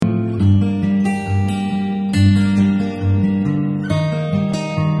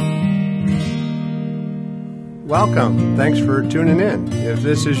Welcome. Thanks for tuning in. If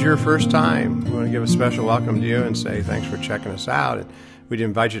this is your first time, we want to give a special welcome to you and say thanks for checking us out. And we'd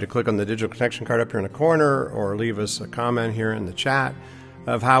invite you to click on the digital connection card up here in the corner or leave us a comment here in the chat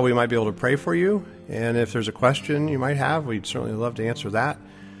of how we might be able to pray for you. And if there's a question you might have, we'd certainly love to answer that.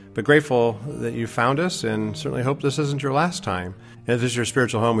 But grateful that you found us and certainly hope this isn't your last time. And if this is your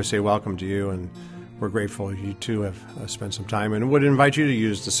spiritual home, we say welcome to you, and we're grateful you too have spent some time, and would invite you to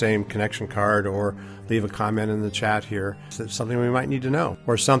use the same connection card or leave a comment in the chat here. It's something we might need to know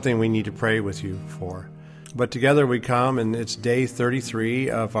or something we need to pray with you for. But together we come, and it's day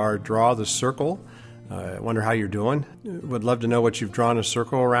 33 of our Draw the Circle. I wonder how you're doing. Would love to know what you've drawn a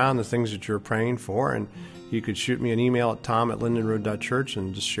circle around, the things that you're praying for, and you could shoot me an email at tom@lindenroad.church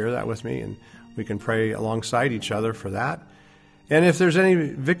and just share that with me, and we can pray alongside each other for that. And if there's any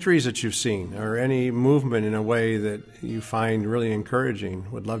victories that you've seen or any movement in a way that you find really encouraging,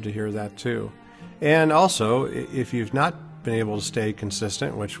 would love to hear that too. And also, if you've not been able to stay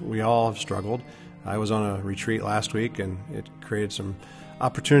consistent, which we all have struggled, I was on a retreat last week and it created some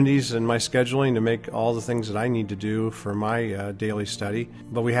opportunities in my scheduling to make all the things that I need to do for my daily study.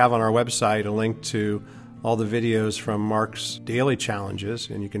 But we have on our website a link to all the videos from Mark's daily challenges,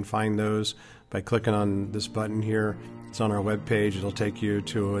 and you can find those by clicking on this button here. It's on our webpage. It'll take you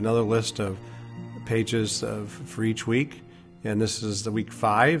to another list of pages for each week, and this is the week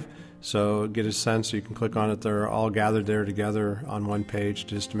 5. So get a sense. You can click on it. They're all gathered there together on one page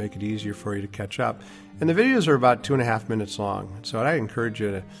just to make it easier for you to catch up. And the videos are about 2.5 minutes long. So I encourage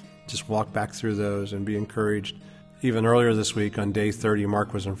you to just walk back through those and be encouraged. Even earlier this week on day 30,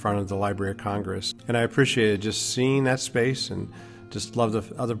 Mark was in front of the Library of Congress. And I appreciated just seeing that space and just love the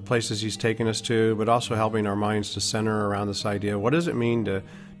other places he's taken us to, but also helping our minds to center around this idea. What does it mean to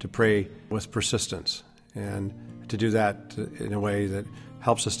pray with persistence? And to do that in a way that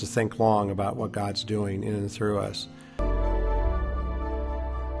helps us to think long about what God's doing in and through us.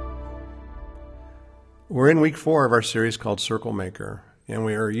 We're in week 4 of our series called Circle Maker. And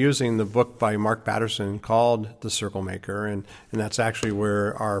we are using the book by Mark Batterson called The Circle Maker, and that's actually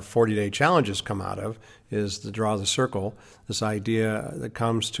where our 40-day challenges come out of, is to draw the circle, this idea that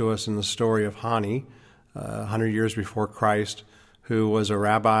comes to us in the story of Hani, 100 years before Christ, who was a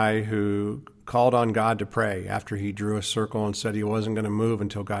rabbi who called on God to pray after he drew a circle and said he wasn't going to move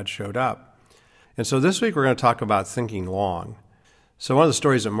until God showed up. And so this week we're going to talk about thinking long. So one of the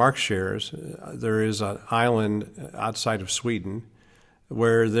stories that Mark shares, there is an island outside of Sweden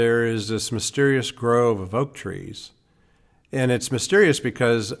where there is this mysterious grove of oak trees. And it's mysterious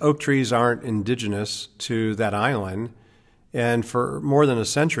because oak trees aren't indigenous to that island, and for more than a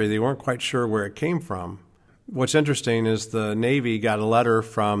century they weren't quite sure where it came from. What's interesting is the Navy got a letter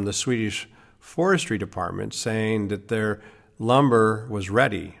from the Swedish Forestry Department saying that their lumber was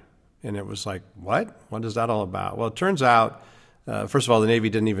ready. And it was like, what? What is that all about? Well, it turns out, first of all, the Navy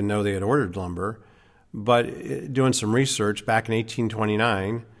didn't even know they had ordered lumber. But doing some research, back in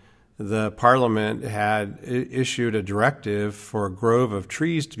 1829, the Parliament had issued a directive for a grove of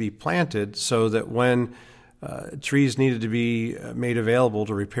trees to be planted so that when trees needed to be made available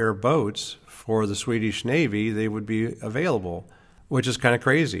to repair boats for the Swedish Navy, they would be available, which is kind of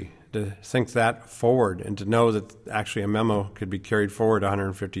crazy to think that forward and to know that actually a memo could be carried forward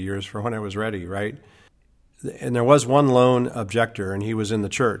 150 years for when it was ready, right? And there was one lone objector, and he was in the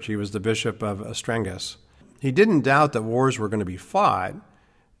church. He was the Bishop of Astrangas. He didn't doubt that wars were going to be fought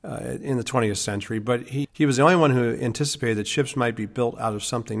in the 20th century, but he was the only one who anticipated that ships might be built out of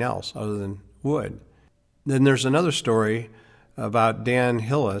something else other than wood. Then there's another story about Dan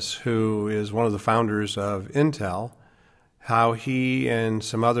Hillis, who is one of the founders of Intel, how he and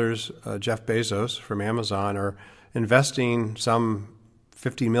some others, Jeff Bezos from Amazon, are investing some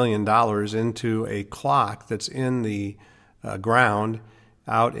 $50 million into a clock that's in the ground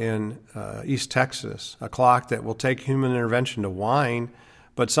out in East Texas, a clock that will take human intervention to wind,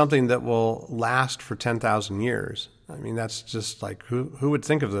 but something that will last for 10,000 years. I mean, that's just like, who would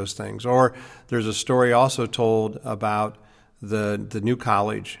think of those things? Or there's a story also told about the new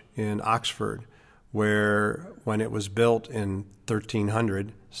college in Oxford, where when it was built in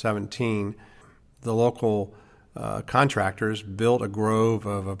 1317, the local contractors built a grove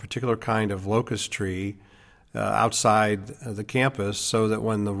of a particular kind of locust tree outside the campus so that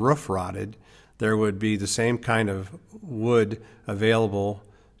when the roof rotted, there would be the same kind of wood available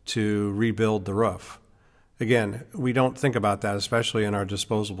to rebuild the roof. Again, we don't think about that, especially in our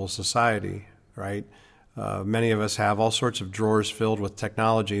disposable society, right? Many of us have all sorts of drawers filled with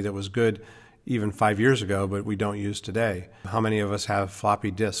technology that was good even 5 years ago, but we don't use today. How many of us have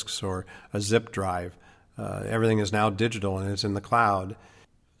floppy disks or a zip drive? Everything is now digital and it's in the cloud.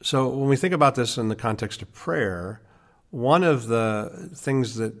 So when we think about this in the context of prayer, one of the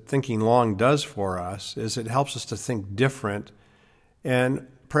things that thinking long does for us is it helps us to think different, and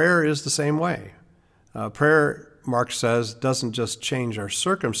prayer is the same way. Prayer, Mark says, doesn't just change our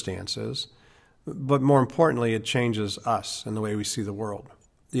circumstances, but more importantly, it changes us and the way we see the world.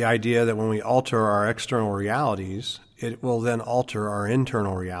 The idea that when we alter our external realities, it will then alter our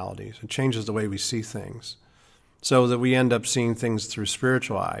internal realities. It changes the way we see things, so that we end up seeing things through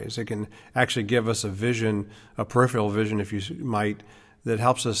spiritual eyes. It can actually give us a vision, a peripheral vision, if you might, that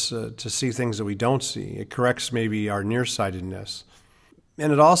helps us to see things that we don't see. It corrects maybe our nearsightedness.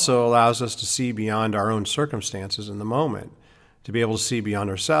 And it also allows us to see beyond our own circumstances in the moment, to be able to see beyond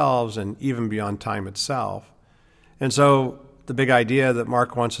ourselves and even beyond time itself. And so the big idea that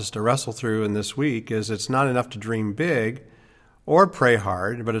Mark wants us to wrestle through in this week is it's not enough to dream big or pray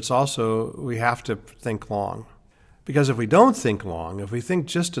hard, but it's also we have to think long. Because if we don't think long, if we think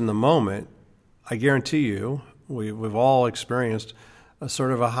just in the moment, I guarantee you, we've all experienced a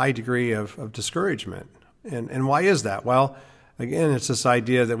sort of a high degree of discouragement. And why is that? Well, again, it's this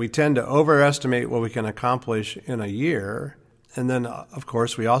idea that we tend to overestimate what we can accomplish in a year. And then, of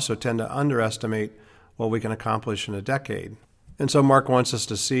course, we also tend to underestimate what we can accomplish in a decade. And so Mark wants us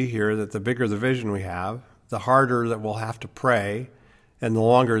to see here that the bigger the vision we have, the harder that we'll have to pray, and the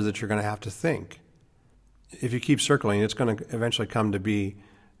longer that you're going to have to think. If you keep circling, it's going to eventually come to be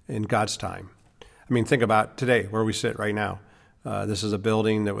in God's time. I mean, think about today, where we sit right now. This is a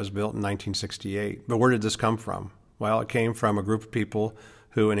building that was built in 1968. But where did this come from? Well, it came from a group of people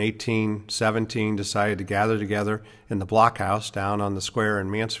who in 1817 decided to gather together in the blockhouse down on the square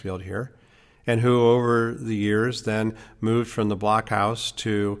in Mansfield here, and who over the years then moved from the blockhouse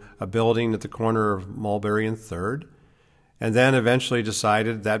to a building at the corner of Mulberry and 3rd, and then eventually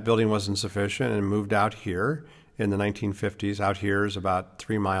decided that building wasn't sufficient and moved out here in the 1950s. Out here is about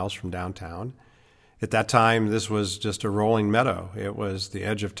 3 miles from downtown. At that time, this was just a rolling meadow. It was the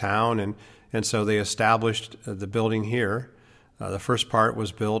edge of town, and so they established the building here. The first part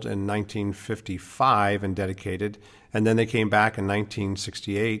was built in 1955 and dedicated, and then they came back in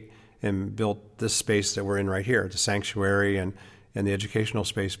 1968 and built this space that we're in right here, the sanctuary and the educational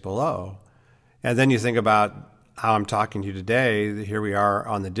space below. And then you think about how I'm talking to you today. Here we are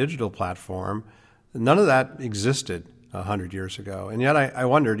on the digital platform. None of that existed 100 years ago. And yet I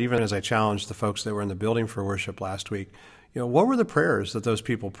wondered, even as I challenged the folks that were in the building for worship last week, what were the prayers that those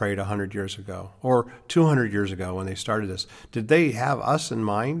people prayed 100 years ago or 200 years ago when they started this? Did they have us in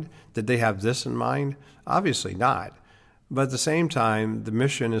mind? Did they have this in mind? Obviously not. But at the same time, the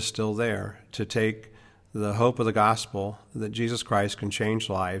mission is still there to take the hope of the gospel that Jesus Christ can change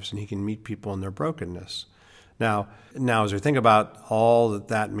lives and he can meet people in their brokenness. Now, as we think about all that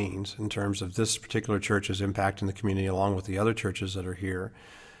that means in terms of this particular church's impact in the community along with the other churches that are here,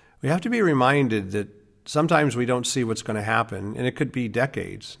 we have to be reminded that sometimes we don't see what's going to happen, and it could be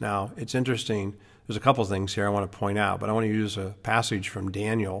decades. Now, it's interesting. There's a couple things here I want to point out, but I want to use a passage from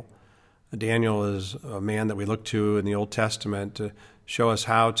Daniel. Daniel is a man that we look to in the Old Testament to show us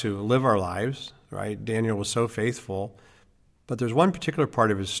how to live our lives, right? Daniel was so faithful. But there's one particular part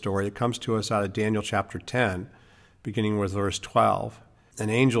of his story that comes to us out of Daniel chapter 10, beginning with verse 12. An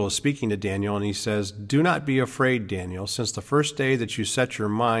angel is speaking to Daniel, and he says, "Do not be afraid, Daniel, since the first day that you set your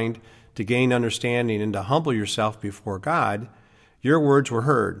mind to gain understanding and to humble yourself before God, your words were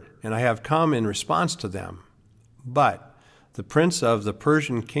heard, and I have come in response to them. But the prince of the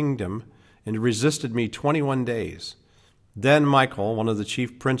Persian kingdom resisted me 21 days. Then Michael, one of the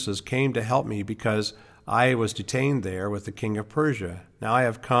chief princes, came to help me because I was detained there with the king of Persia. Now I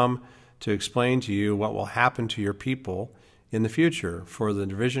have come to explain to you what will happen to your people in the future, for the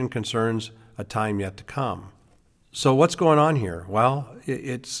division concerns a time yet to come." So what's going on here? Well,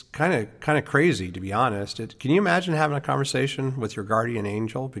 it's kind of crazy, to be honest. Can you imagine having a conversation with your guardian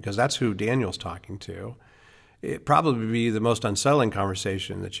angel? Because that's who Daniel's talking to. It'd probably be the most unsettling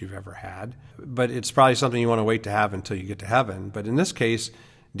conversation that you've ever had, but it's probably something you want to wait to have until you get to heaven. But in this case,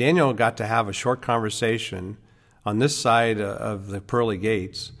 Daniel got to have a short conversation on this side of the pearly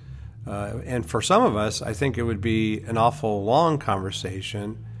gates. And for some of us, I think it would be an awful long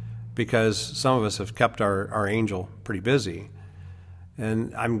conversation because some of us have kept our angel pretty busy.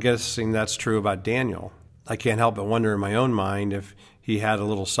 And I'm guessing that's true about Daniel. I can't help but wonder in my own mind if he had a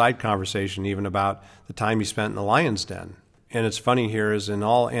little side conversation even about the time he spent in the lion's den. And it's funny here is in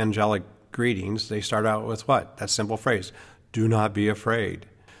all angelic greetings, they start out with what? That simple phrase, "Do not be afraid."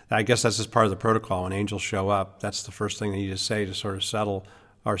 I guess that's just part of the protocol. When angels show up, that's the first thing they need to say to sort of settle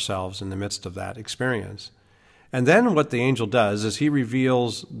ourselves in the midst of that experience. And then what the angel does is he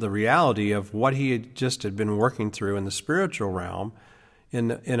reveals the reality of what he had been working through in the spiritual realm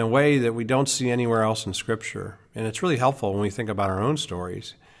in a way that we don't see anywhere else in Scripture. And it's really helpful when we think about our own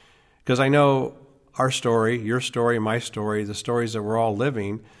stories. Because I know our story, your story, my story, the stories that we're all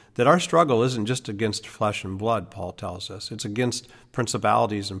living, that our struggle isn't just against flesh and blood, Paul tells us. It's against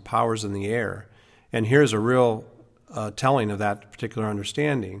principalities and powers in the air. And here's a real telling of that particular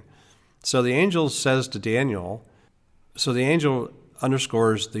understanding. So the angel says to Daniel, so the angel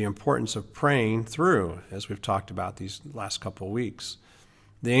underscores the importance of praying through, as we've talked about these last couple of weeks.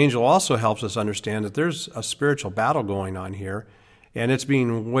 The angel also helps us understand that there's a spiritual battle going on here, and it's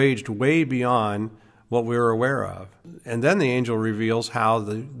being waged way beyond what we were aware of. And then the angel reveals how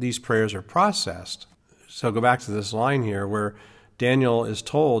these prayers are processed. So go back to this line here where Daniel is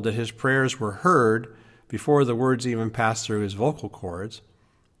told that his prayers were heard before the words even passed through his vocal cords.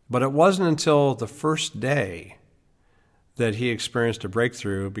 But it wasn't until the first day that he experienced a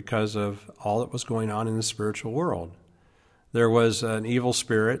breakthrough because of all that was going on in the spiritual world. There was an evil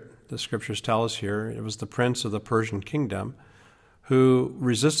spirit, the scriptures tell us here. It was the prince of the Persian kingdom who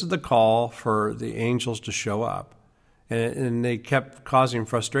resisted the call for the angels to show up. And they kept causing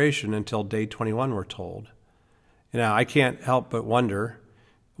frustration until day 21, we're told. Now, I can't help but wonder,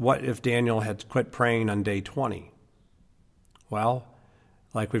 what if Daniel had quit praying on day 20? Well,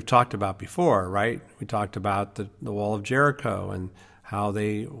 like we've talked about before, right? We talked about the wall of Jericho and how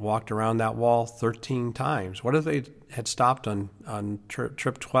they walked around that wall 13 times. What if they had stopped on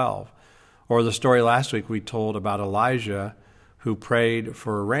trip 12? Or the story last week we told about Elijah who prayed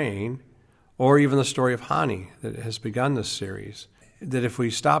for rain, or even the story of Hani that has begun this series. That if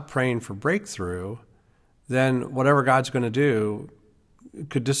we stop praying for breakthrough, then whatever God's going to do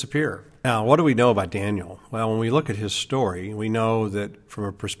could disappear. Now, what do we know about Daniel? Well, when we look at his story, we know that from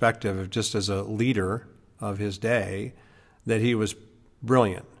a perspective of just as a leader of his day, that he was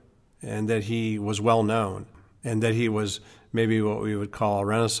brilliant and that he was well known and that he was maybe what we would call a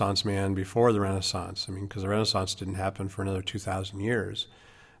Renaissance man before the Renaissance. I mean, because the Renaissance didn't happen for another 2,000 years.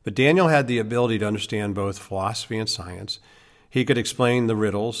 But Daniel had the ability to understand both philosophy and science. He could explain the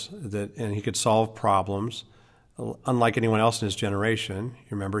riddles and he could solve problems. Unlike anyone else in his generation, you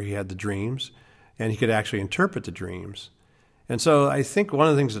remember he had the dreams, and he could actually interpret the dreams. And so I think one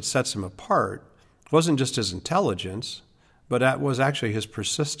of the things that sets him apart wasn't just his intelligence, but that was actually his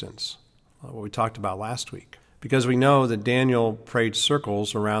persistence, what we talked about last week. Because we know that Daniel prayed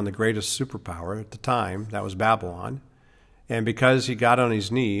circles around the greatest superpower at the time, that was Babylon, and because he got on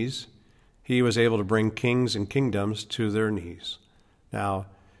his knees, he was able to bring kings and kingdoms to their knees. Now,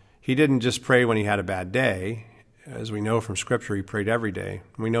 he didn't just pray when he had a bad day. As we know from Scripture, he prayed every day.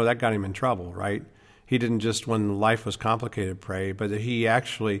 We know that got him in trouble, right? He didn't just, when life was complicated, pray, but that he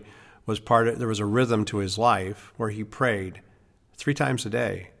actually was there was a rhythm to his life where he prayed 3 times a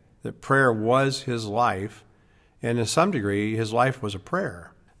day. That prayer was his life, and to some degree, his life was a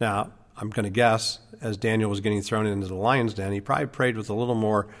prayer. Now, I'm going to guess, as Daniel was getting thrown into the lion's den, he probably prayed with a little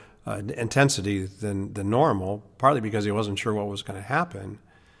more intensity than normal, partly because he wasn't sure what was going to happen.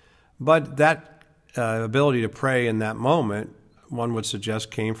 But that ability to pray in that moment, one would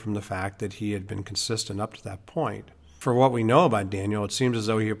suggest, came from the fact that he had been consistent up to that point. For what we know about Daniel, it seems as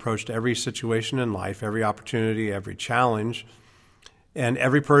though he approached every situation in life, every opportunity, every challenge, and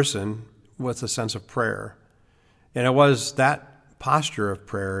every person with a sense of prayer. And it was that posture of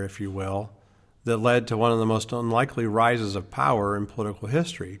prayer, if you will, that led to one of the most unlikely rises of power in political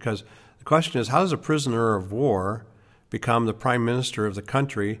history. Because the question is, how does a prisoner of war become the prime minister of the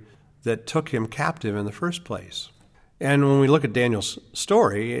country that took him captive in the first place? And when we look at Daniel's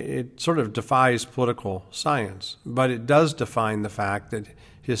story, it sort of defies political science, but it does define the fact that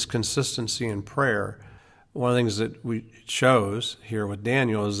his consistency in prayer, one of the things that it shows here with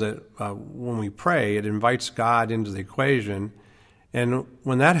Daniel is that when we pray, it invites God into the equation, and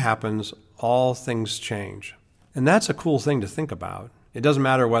when that happens, all things change. And that's a cool thing to think about. It doesn't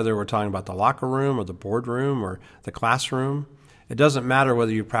matter whether we're talking about the locker room or the boardroom or the classroom. It doesn't matter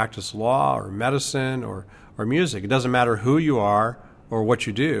whether you practice law or medicine or music. It doesn't matter who you are or what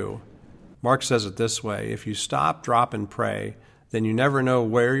you do. Mark says it this way: if you stop, drop, and pray, then you never know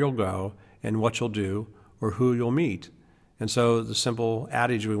where you'll go and what you'll do or who you'll meet. And so the simple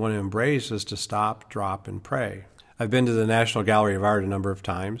adage we want to embrace is to stop, drop, and pray. I've been to the National Gallery of Art a number of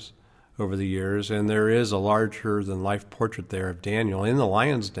times over the years, and there is a larger-than-life portrait there of Daniel in the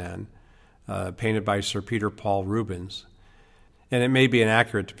lion's den, painted by Sir Peter Paul Rubens. And it may be an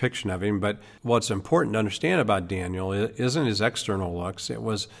accurate depiction of him, but what's important to understand about Daniel isn't his external looks. It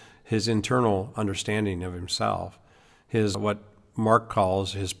was his internal understanding of himself, his what Mark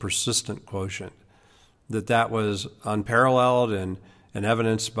calls his persistent quotient, that was unparalleled, and and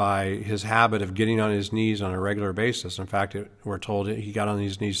evidenced by his habit of getting on his knees on a regular basis. In fact, we're told he got on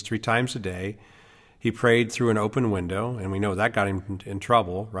his knees 3 times a day. He prayed through an open window, and we know that got him in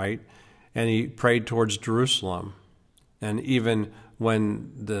trouble, right? And he prayed towards Jerusalem. And even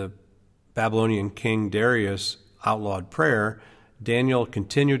when the Babylonian king Darius outlawed prayer, Daniel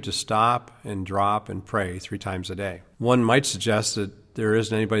continued to stop and drop and pray 3 times a day. One might suggest that there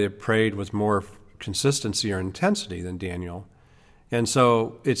isn't anybody that prayed with more consistency or intensity than Daniel. And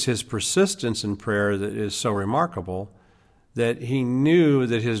so it's his persistence in prayer that is so remarkable, that he knew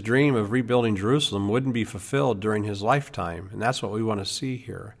that his dream of rebuilding Jerusalem wouldn't be fulfilled during his lifetime. And that's what we want to see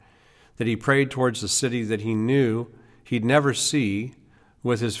here. That he prayed towards the city that he knew he'd never see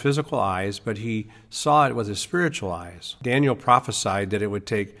with his physical eyes, but he saw it with his spiritual eyes. Daniel prophesied that it would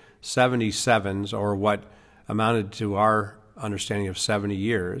take 77s, or what amounted to our understanding of 70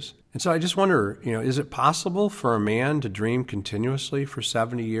 years. And so I just wonder, is it possible for a man to dream continuously for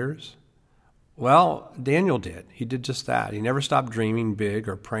 70 years? Well, Daniel did. He did just that. He never stopped dreaming big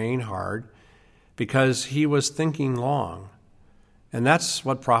or praying hard because he was thinking long. And that's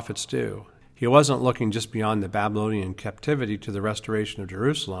what prophets do. He wasn't looking just beyond the Babylonian captivity to the restoration of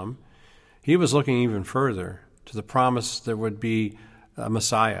Jerusalem. He was looking even further to the promise there would be a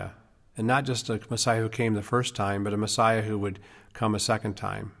Messiah, and not just a Messiah who came the first time, but a Messiah who would come a second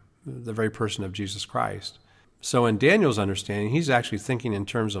time, the very person of Jesus Christ. So in Daniel's understanding, he's actually thinking in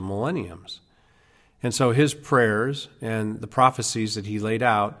terms of millenniums. And so his prayers and the prophecies that he laid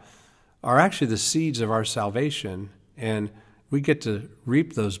out are actually the seeds of our salvation, and we get to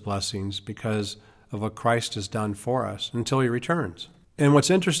reap those blessings because of what Christ has done for us until he returns. And what's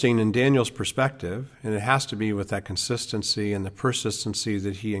interesting in Daniel's perspective, and it has to be with that consistency and the persistency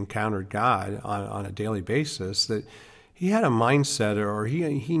that he encountered God on a daily basis, that he had a mindset, or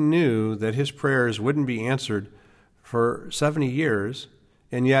he knew that his prayers wouldn't be answered for 70 years,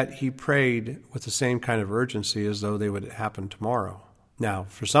 and yet he prayed with the same kind of urgency as though they would happen tomorrow. Now,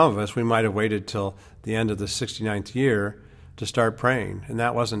 for some of us, we might have waited till the end of the 69th year to start praying, and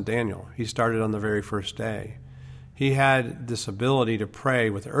that wasn't Daniel. He started on the very first day. He had this ability to pray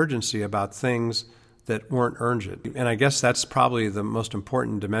with urgency about things that weren't urgent. And I guess that's probably the most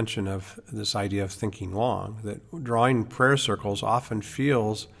important dimension of this idea of thinking long, that drawing prayer circles often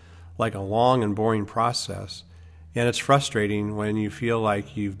feels like a long and boring process. And it's frustrating when you feel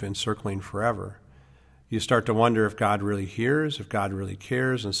like you've been circling forever. You start to wonder if God really hears, if God really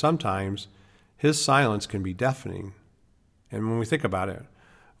cares, and sometimes his silence can be deafening. And when we think about it,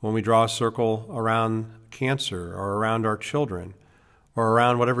 when we draw a circle around cancer or around our children or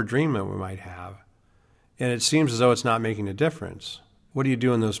around whatever dream that we might have, and it seems as though it's not making a difference, what do you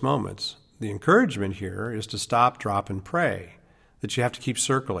do in those moments? The encouragement here is to stop, drop, and pray. That you have to keep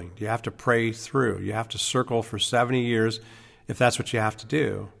circling. You have to pray through. You have to circle for 70 years if that's what you have to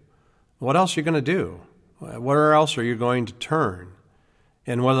do. What else are you going to do? Where else are you going to turn?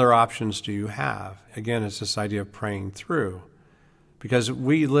 And what other options do you have? Again, it's this idea of praying through. Because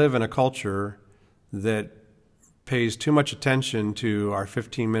we live in a culture that pays too much attention to our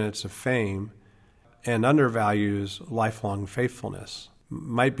 15 minutes of fame and undervalues lifelong faithfulness.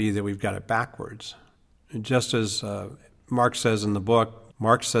 Might be that we've got it backwards. Just as Mark says in the book,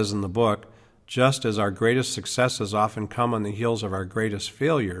 just as our greatest successes often come on the heels of our greatest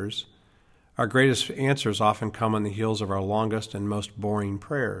failures, our greatest answers often come on the heels of our longest and most boring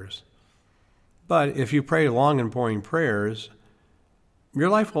prayers. But if you pray long and boring prayers, your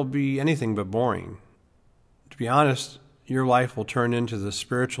life will be anything but boring. To be honest, your life will turn into the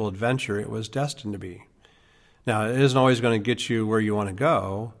spiritual adventure it was destined to be. Now, it isn't always going to get you where you want to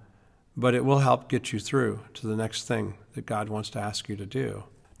go, but it will help get you through to the next thing that God wants to ask you to do.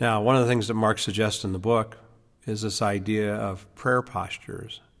 Now, one of the things that Mark suggests in the book is this idea of prayer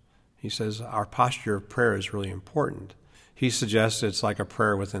postures. He says our posture of prayer is really important. He suggests it's like a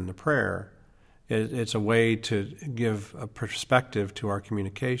prayer within the prayer. It's a way to give a perspective to our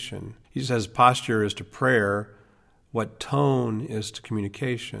communication. He says posture is to prayer what tone is to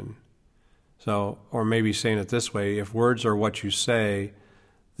communication. So, or maybe saying it this way, if words are what you say,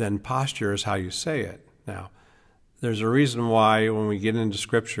 then posture is how you say it. Now, there's a reason why when we get into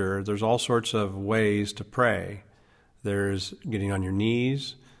Scripture, there's all sorts of ways to pray. There's getting on your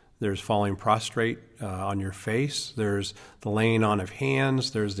knees. There's falling prostrate on your face. There's the laying on of hands.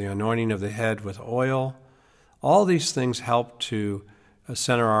 There's the anointing of the head with oil. All these things help to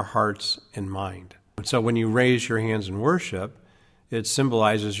center our hearts and mind. And so when you raise your hands in worship, it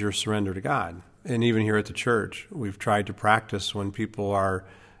symbolizes your surrender to God. And even here at the church, we've tried to practice when people are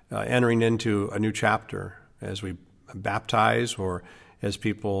entering into a new chapter, as we baptize, or as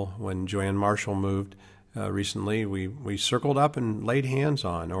people, when Joanne Marshall moved, recently we circled up and laid hands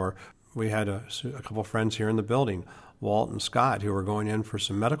on, or we had a couple friends here in the building, Walt and Scott, who were going in for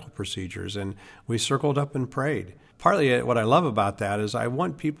some medical procedures, and we circled up and prayed. Partly what I love about that is I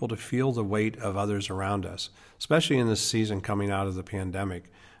want people to feel the weight of others around us, especially in this season coming out of the pandemic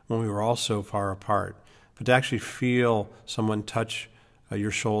when we were all so far apart. But to actually feel someone touch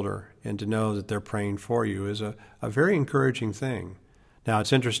your shoulder and to know that they're praying for you is a very encouraging thing. Now,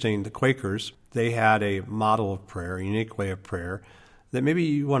 it's interesting, the Quakers, they had a model of prayer, a unique way of prayer that maybe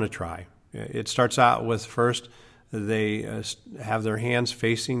you want to try. It starts out with first they have their hands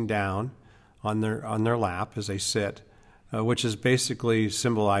facing down on their lap as they sit, which is basically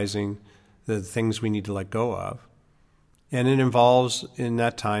symbolizing the things we need to let go of. And it involves, in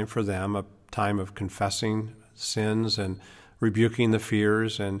that time for them, a time of confessing sins and rebuking the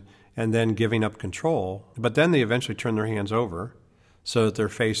fears and then giving up control. But then they eventually turn their hands over so that they're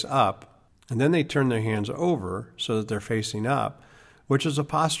face up, and then they turn their hands over so that they're facing up, which is a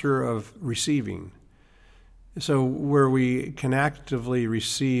posture of receiving. So where we can actively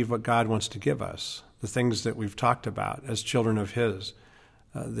receive what God wants to give us, the things that we've talked about as children of His,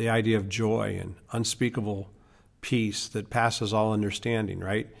 the idea of joy and unspeakable peace that passes all understanding,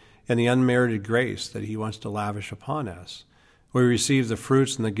 right? And the unmerited grace that He wants to lavish upon us. We receive the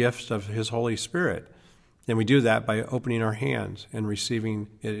fruits and the gifts of His Holy Spirit, and we do that by opening our hands and receiving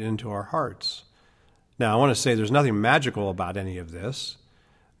it into our hearts. Now, I want to say there's nothing magical about any of this,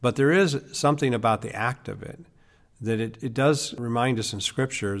 but there is something about the act of it, that it does remind us in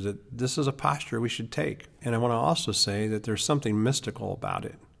Scripture that this is a posture we should take. And I want to also say that there's something mystical about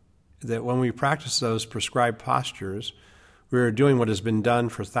it, that when we practice those prescribed postures, we are doing what has been done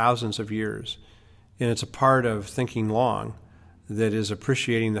for thousands of years. And it's a part of thinking long that is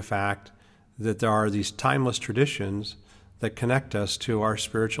appreciating the fact that there are these timeless traditions that connect us to our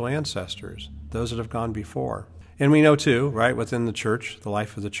spiritual ancestors, those that have gone before. And we know too, right, within the church, the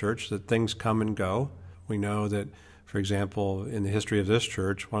life of the church, that things come and go. We know that, for example, in the history of this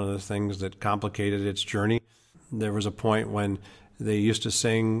church, one of the things that complicated its journey, there was a point when they used to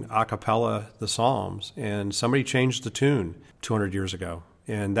sing a cappella the Psalms, and somebody changed the tune 200 years ago,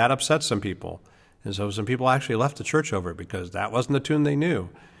 and that upset some people. And so some people actually left the church over it because that wasn't the tune they knew.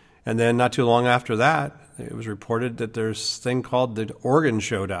 And then not too long after that, it was reported that there's a thing called the organ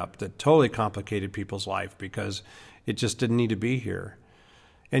showed up that totally complicated people's life because it just didn't need to be here.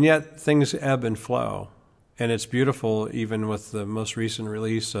 And yet things ebb and flow. And it's beautiful, even with the most recent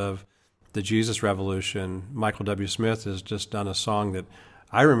release of the Jesus Revolution. Michael W. Smith has just done a song that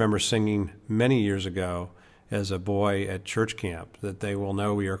I remember singing many years ago as a boy at church camp, that they will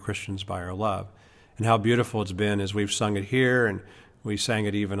know we are Christians by our love. And how beautiful it's been as we've sung it here, and we sang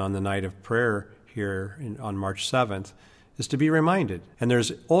it even on the night of prayer here on March 7th, is to be reminded. And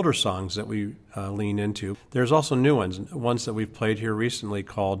there's older songs that we lean into. There's also new ones that we've played here recently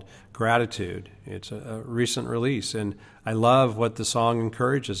called Gratitude. It's a recent release, and I love what the song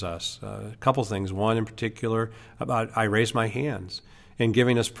encourages us. A couple things. One in particular about I raise my hands, and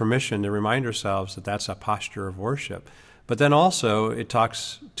giving us permission to remind ourselves that that's a posture of worship. But then also it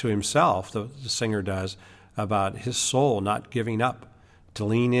talks to himself, the singer does, about his soul not giving up, to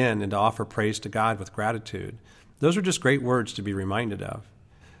lean in and to offer praise to God with gratitude. Those are just great words to be reminded of.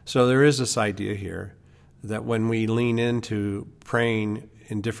 So there is this idea here that when we lean into praying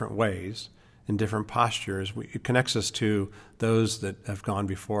in different ways, in different postures, it connects us to those that have gone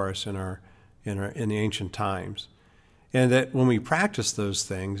before us in the ancient times. And that when we practice those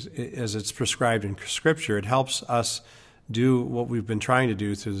things, as it's prescribed in Scripture, it helps us do what we've been trying to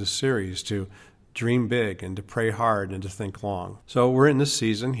do through this series, to dream big and to pray hard and to think long. So we're in this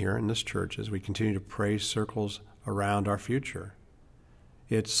season here in this church as we continue to pray circles around our future.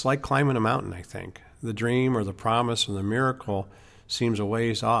 It's like climbing a mountain, I think. The dream or the promise or the miracle seems a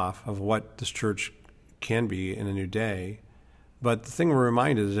ways off of what this church can be in a new day. But the thing we're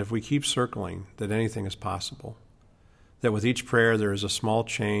reminded is if we keep circling, that anything is possible. That with each prayer there is a small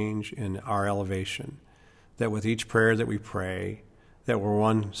change in our elevation. That with each prayer that we pray, that we're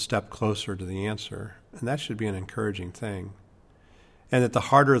one step closer to the answer. And that should be an encouraging thing. And that the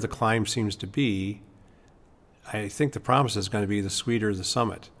harder the climb seems to be, I think the promise is going to be the sweeter the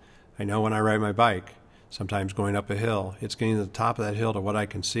summit. I know when I ride my bike, sometimes going up a hill, it's getting to the top of that hill to what I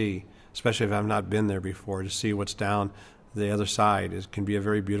can see, especially if I've not been there before, to see what's down the other side. It can be a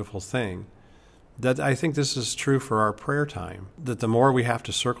very beautiful thing. That I think this is true for our prayer time, that the more we have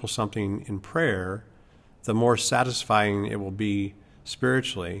to circle something in prayer, the more satisfying it will be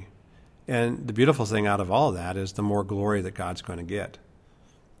spiritually. And the beautiful thing out of all of that is the more glory that God's going to get.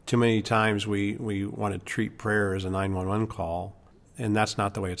 Too many times we want to treat prayer as a 911 call, and that's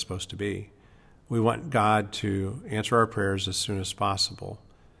not the way it's supposed to be. We want God to answer our prayers as soon as possible.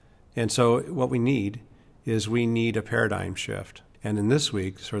 And so what we need is we need a paradigm shift. And in this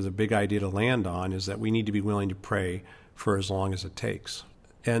week, sort of the big idea to land on is that we need to be willing to pray for as long as it takes.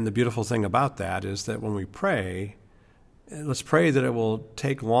 And the beautiful thing about that is that when we pray, let's pray that it will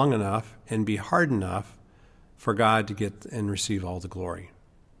take long enough and be hard enough for God to get and receive all the glory.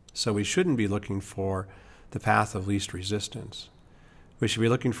 So we shouldn't be looking for the path of least resistance. We should be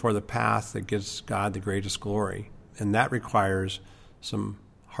looking for the path that gives God the greatest glory. And that requires some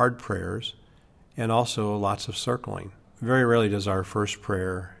hard prayers and also lots of circling. Very rarely does our first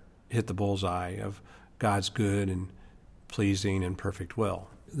prayer hit the bullseye of God's good and pleasing and perfect will.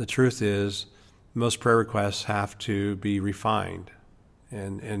 The truth is, most prayer requests have to be refined,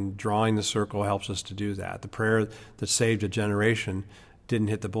 and drawing the circle helps us to do that. The prayer that saved a generation didn't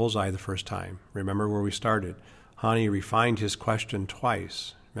hit the bullseye the first time. Remember where we started. Hani refined his question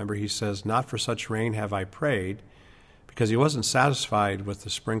twice. Remember, he says, "Not for such rain have I prayed," because he wasn't satisfied with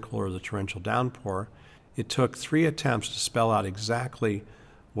the sprinkle or the torrential downpour. It took 3 attempts to spell out exactly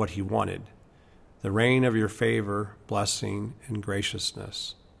what he wanted: the rain of your favor, blessing, and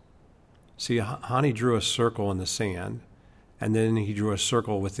graciousness. See, Hani drew a circle in the sand, and then he drew a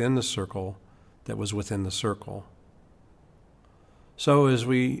circle within the circle that was within the circle. So as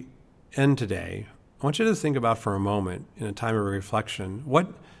we end today, I want you to think about for a moment, in a time of reflection,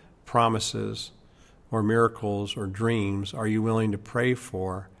 what promises or miracles or dreams are you willing to pray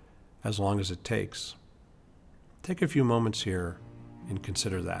for as long as it takes? Take a few moments here and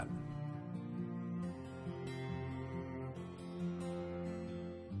consider that.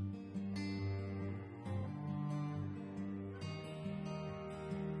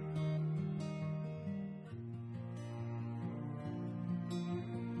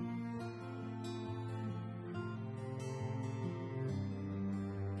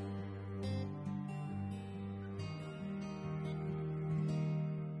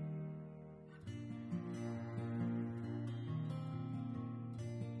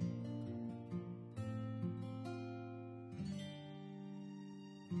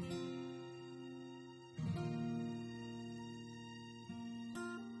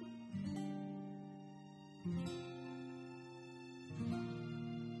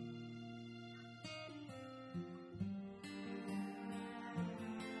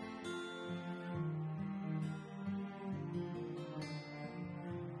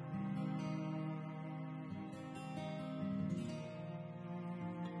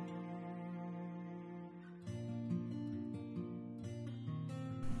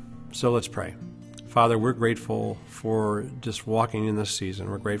 So let's pray. Father, we're grateful for just walking in this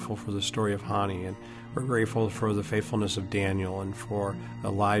season. We're grateful for the story of Hani, and we're grateful for the faithfulness of Daniel and for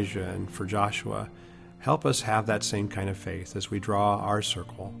Elijah and for Joshua. Help us have that same kind of faith as we draw our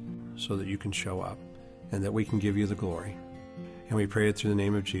circle so that you can show up and that we can give you the glory. And we pray it through the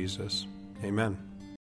name of Jesus. Amen.